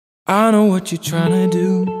I know what you're trying to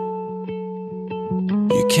do.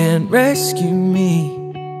 You can't rescue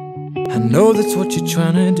me. I know that's what you're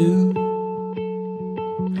trying to do.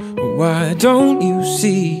 But why don't you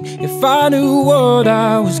see? If I knew what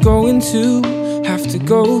I was going to have to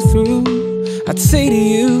go through, I'd say to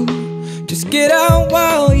you, just get out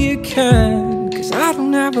while you can, 'cause I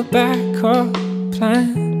don't have a backup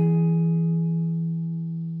plan.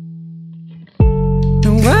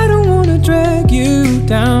 No, I don't wanna drag you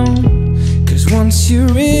down, 'cause once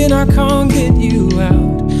you're in I can't get you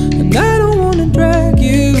out. And I don't wanna drag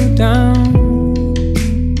you down.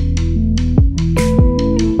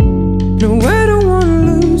 No, I don't wanna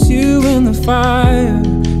lose you in the fire.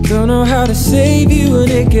 Don't know how to save you when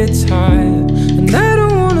it gets higher. And I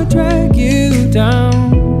don't wanna drag you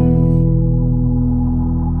down.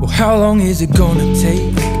 Well, how long is it gonna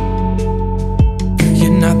take?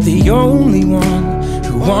 You're not the only one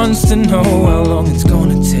who wants to know how long it's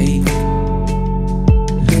gonna take.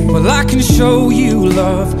 Well, I can show you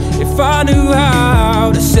love if I knew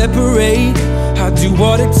how to separate. I'd do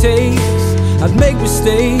what it takes, I'd make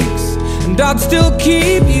mistakes, and I'd still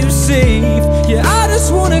keep you safe. Yeah, I just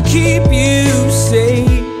wanna keep you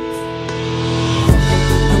safe.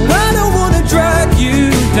 No, I don't wanna drag you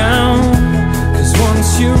down, 'cause once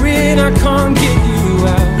you're in I can't get you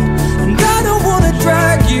out. And I don't wanna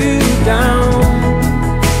drag you down.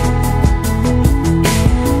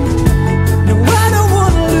 No, I don't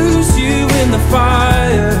wanna lose you in the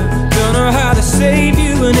fire. Don't know how to save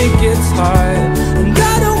you when it gets higher. And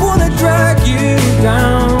I don't wanna drag you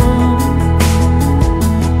down.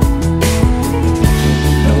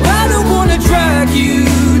 No, I don't wanna drag you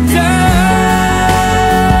down.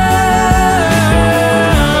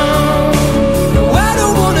 No, I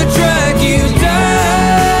don't wanna drag you down.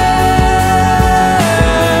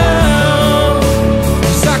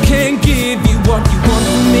 'Cause I can't give you what you want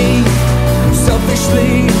from me. I'm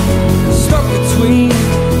selfishly stuck between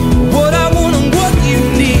what I want and what you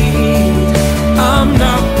need. I'm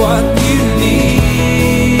not what you need.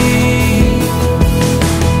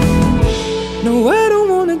 No, I don't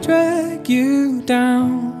wanna drag you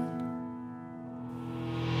down.